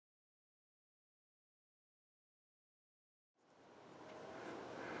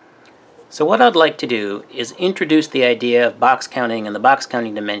So what I'd like to do is introduce the idea of box counting and the box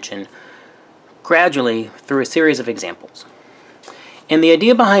counting dimension gradually through a series of examples. And the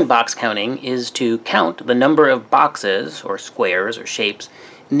idea behind box counting is to count the number of boxes, or squares, or shapes,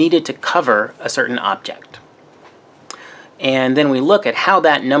 needed to cover a certain object. And then we look at how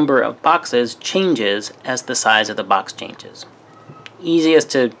that number of boxes changes as the size of the box changes. Easiest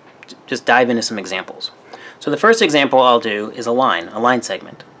to just dive into some examples. So the first example I'll do is a line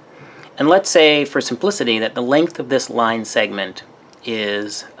segment. And let's say, for simplicity, that the length of this line segment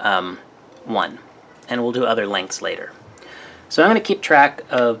is 1. And we'll do other lengths later. So I'm going to keep track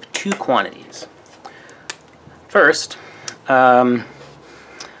of two quantities. First, the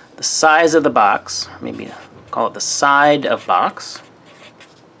size of the box, maybe call it the side of box,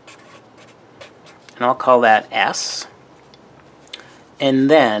 and I'll call that S. And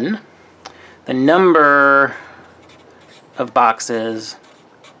then the number of boxes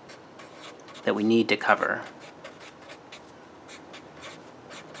that we need to cover.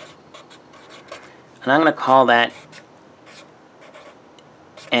 And I'm going to call that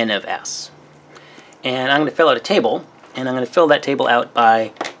N of S. And I'm going to fill out a table, and I'm going to fill that table out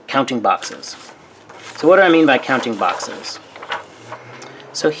by counting boxes. So what do I mean by counting boxes?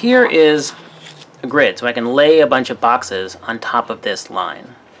 So here is a grid, so I can lay a bunch of boxes on top of this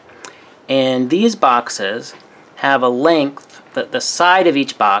line. And these boxes have a length, the side of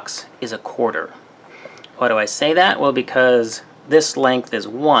each box is 1/4. Why do I say that? Well, because this length is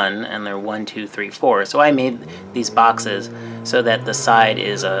 1, and they're 1, 2, 3, 4. So I made these boxes so that the side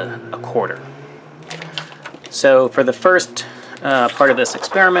is a 1/4. So for the first part of this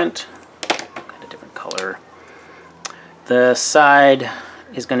experiment, got a different color, the side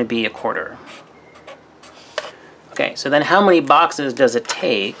is going to be 1/4. Okay, so then how many boxes does it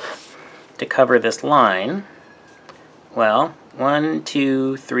take to cover this line? Well, 1,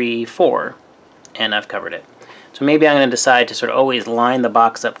 2, 3, 4, and I've covered it. So maybe I'm going to decide to sort of always line the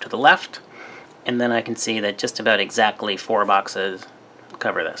box up to the left, and then I can see that just about exactly 4 boxes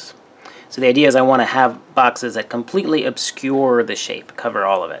cover this. So the idea is I want to have boxes that completely obscure the shape, cover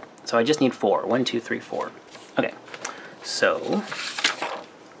all of it. So I just need 4. 1, 2, 3, 4. Okay, so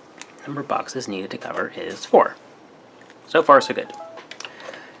number of boxes needed to cover is 4. So far, so good.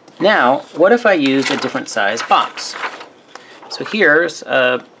 Now, what if I used a different size box? So here's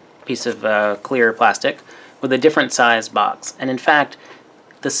a piece of clear plastic with a different size box. And in fact,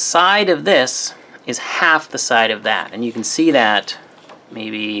 the side of this is half the side of that. And you can see that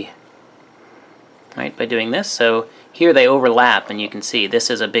maybe right by doing this. So here they overlap, and you can see this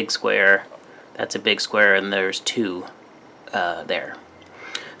is a big square, that's a big square, and there's 2 there.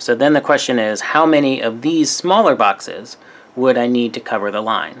 So then the question is, how many of these smaller boxes would I need to cover the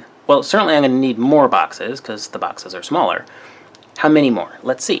line? Well, certainly I'm going to need more boxes because the boxes are smaller. How many more?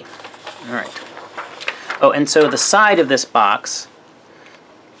 Let's see. All right. Oh, and so the side of this box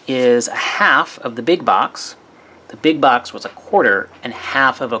is a half of the big box. The big box was 1/4, and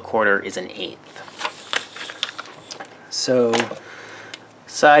half of 1/4 is 1/8. So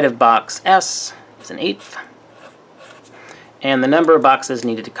side of box S is 1/8. And the number of boxes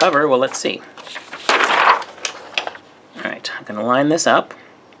needed to cover, well, let's see. All right, I'm going to line this up,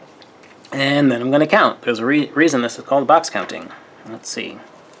 and then I'm going to count. There's a reason this is called box counting. Let's see.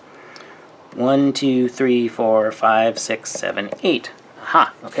 1, 2, 3, 4, 5, 6, 7, 8.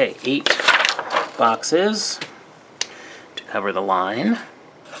 Aha, okay, 8 boxes to cover the line.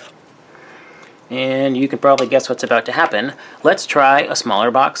 And you can probably guess what's about to happen. Let's try a smaller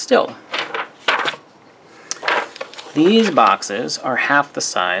box still. These boxes are half the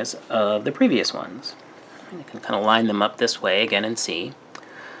size of the previous ones. You can kind of line them up this way again and see.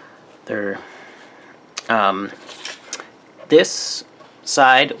 They're, this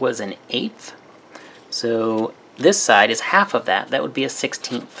side was 1/8, so this side is half of that. That would be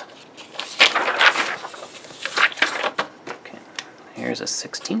 1/16. Okay, here's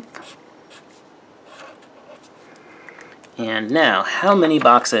 1/16. And now, how many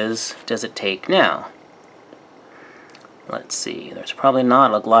boxes does it take now? Let's see, there's probably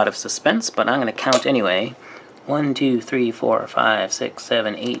not a lot of suspense, but I'm going to count anyway. 1, 2, 3, 4, 5, 6,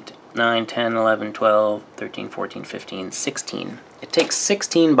 7, 8, 9, 10, 11, 12, 13, 14, 15, 16. It takes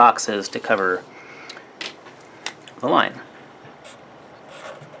 16 boxes to cover the line.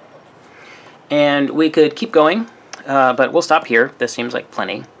 And we could keep going, but we'll stop here. This seems like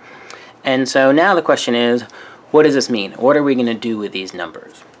plenty. And so now the question is, what does this mean? What are we going to do with these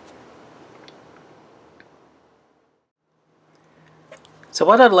numbers? So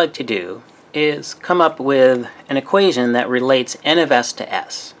what I'd like to do is come up with an equation that relates n of s to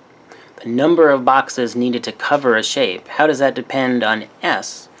s. The number of boxes needed to cover a shape, how does that depend on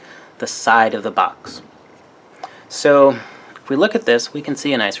s? the side of the box. So if we look at this, we can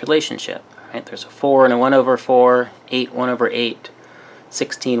see a nice relationship. Right? There's a 4 and a 1 over 4, 8, 1 over 8,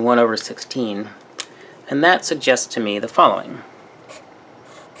 16, 1 over 16. And that suggests to me the following.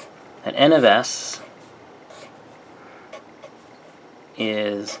 That n of s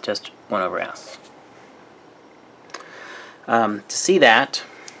is just 1 over s. To see that,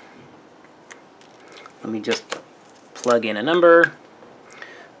 let me just plug in a number.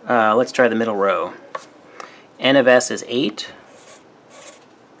 Let's try the middle row. N of s is 8.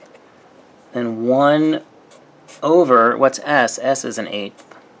 Then 1 over, what's s? S is an 8th.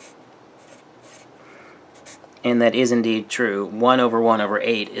 And that is indeed true. 1 over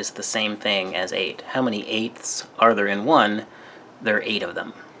 8 is the same thing as 8. How many eighths are there in 1? There are 8 of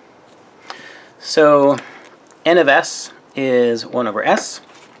them. So n of s is 1 over s.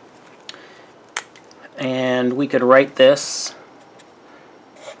 And we could write this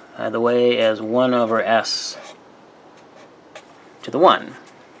the way as 1 over s to the 1.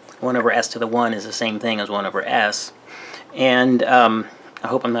 1 over s to the 1 is the same thing as 1 over s. And I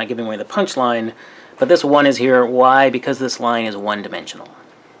hope I'm not giving away the punchline, but this 1 is here. Why? Because this line is one-dimensional.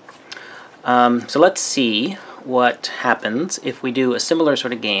 So let's see what happens if we do a similar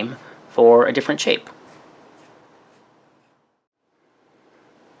sort of game for a different shape.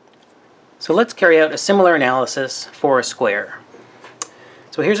 So let's carry out a similar analysis for a square.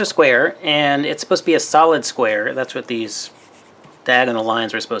 So here's a square, and it's supposed to be a solid square. That's what these diagonal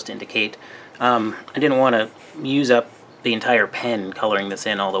lines were supposed to indicate. I didn't want to use up the entire pen coloring this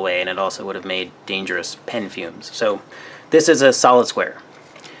in all the way, and it also would have made dangerous pen fumes. So this is a solid square.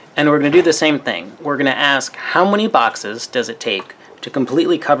 And we're going to do the same thing. We're going to ask how many boxes does it take to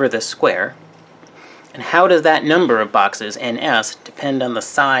completely cover this square, and how does that number of boxes, ns, depend on the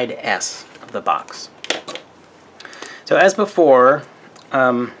side s of the box. So as before,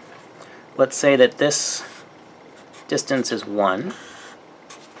 let's say that this distance is 1.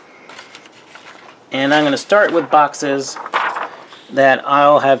 And I'm going to start with boxes that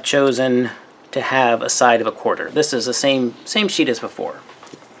I'll have chosen to have a side of a quarter. This is the same sheet as before.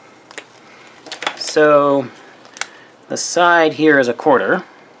 So the side here is a quarter.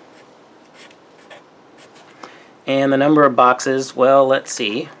 And the number of boxes, well, let's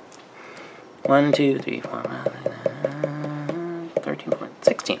see. 1, 2, 3, 4, 5, 13, 14,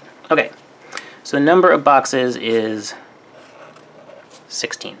 16. Okay, so the number of boxes is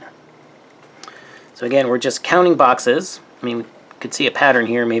 16. So again, we're just counting boxes. I mean, we could see a pattern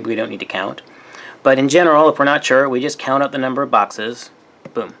here. Maybe we don't need to count. But in general, if we're not sure, we just count out the number of boxes.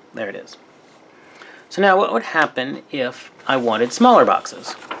 Boom, there it is. So now what would happen if I wanted smaller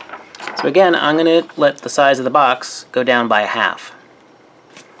boxes? So again, I'm going to let the size of the box go down by half.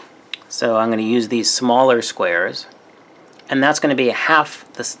 So I'm going to use these smaller squares. And that's going to be half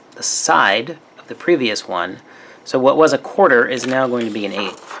the side of the previous one. So what was a quarter is now going to be an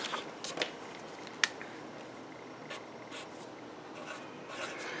eighth.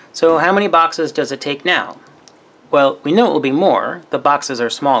 So how many boxes does it take now? Well, we know it will be more. The boxes are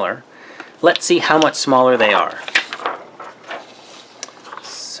smaller. Let's see how much smaller they are.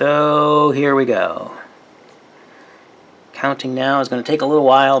 So here we go. Counting now is going to take a little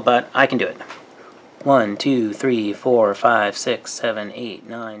while, but I can do it. 1, 2, 3, 4, 5, 6, 7, 8,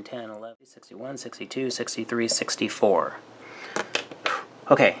 9, 10, 11, 61, 62, 63, 64.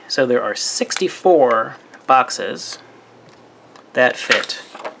 Okay, so there are 64 boxes that fit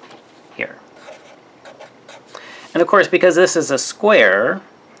here. And of course, because this is a square,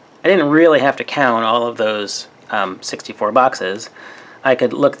 I didn't really have to count all of those 64 boxes. I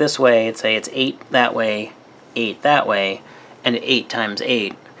could look this way and say it's 8 that way, 8 that way, and 8 times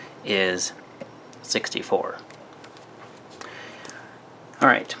 8 is 64.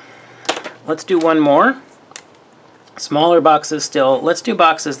 Alright, let's do one more. Smaller boxes still. Let's do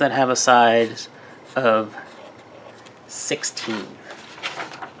boxes that have a size of 16.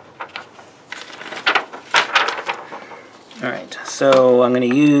 Alright, so I'm going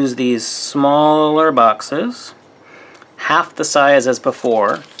to use these smaller boxes. Half the size as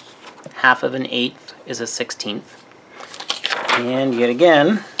before. Half of an eighth is a 16th. And yet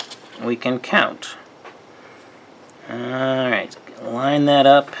again, we can count. Alright, line that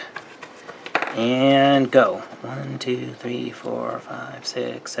up and go. 1, 2, 3, 4, 5,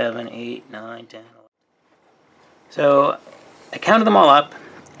 6, 7, 8, 9, 10, 11. So I counted them all up,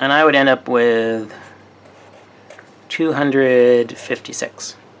 and I would end up with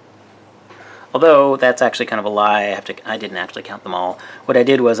 256. Although that's actually kind of a lie. I didn't actually count them all. What I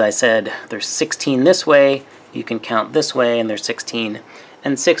did was I said there's 16 this way, you can count this way, and there's 16.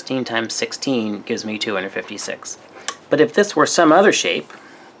 And 16 times 16 gives me 256. But if this were some other shape,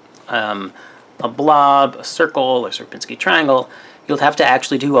 a blob, a circle, a Sierpinski triangle, you'll have to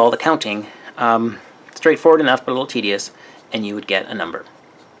actually do all the counting. Straightforward enough, but a little tedious, and you would get a number.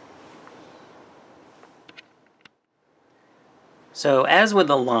 So as with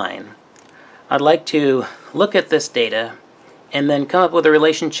the line, I'd like to look at this data and then come up with a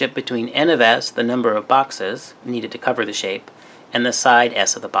relationship between n of s, the number of boxes needed to cover the shape, and the side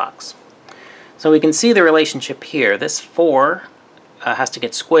s of the box. So we can see the relationship here. This 4 has to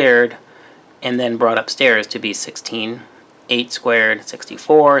get squared and then brought upstairs to be 16. 8 squared,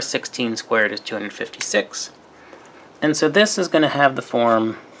 64. 16 squared is 256. And so this is going to have the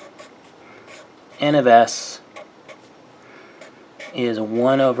form n of s is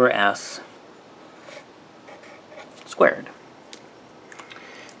 1 over s squared.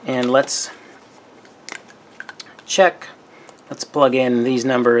 And let's check. Let's plug in these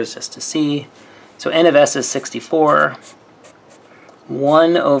numbers just to see. So n of s is 64.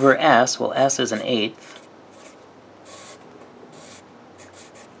 1 over s, well, s is an eighth.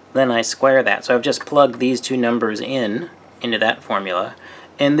 Then I square that. So I've just plugged these two numbers into that formula.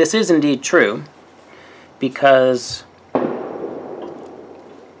 And this is indeed true because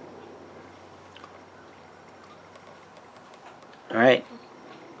all right.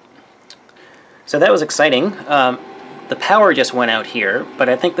 So that was exciting. The power just went out here, but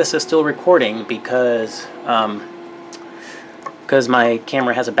I think this is still recording because my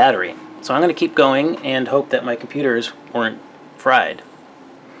camera has a battery. So I'm going to keep going and hope that my computers weren't fried.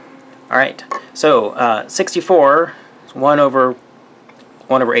 All right. So 64 is 1 over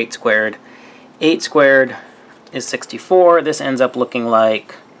 8 squared. 8 squared is 64. This ends up looking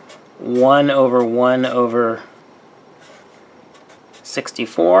like 1 over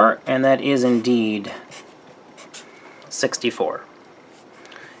 64, and that is indeed 64.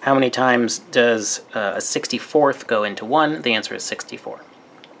 How many times does a 64th go into 1? The answer is 64.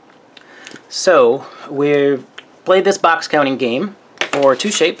 So we've played this box counting game for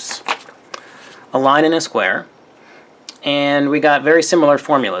two shapes, a line and a square, and we got very similar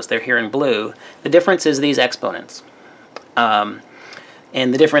formulas. They're here in blue. The difference is these exponents.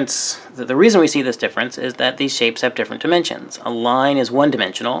 And the difference, the reason we see this difference is that these shapes have different dimensions. A line is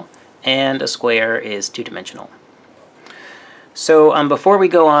one-dimensional, and a square is two-dimensional. So before we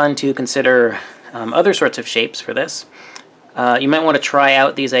go on to consider other sorts of shapes for this, you might want to try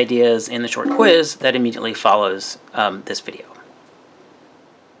out these ideas in the short quiz that immediately follows this video.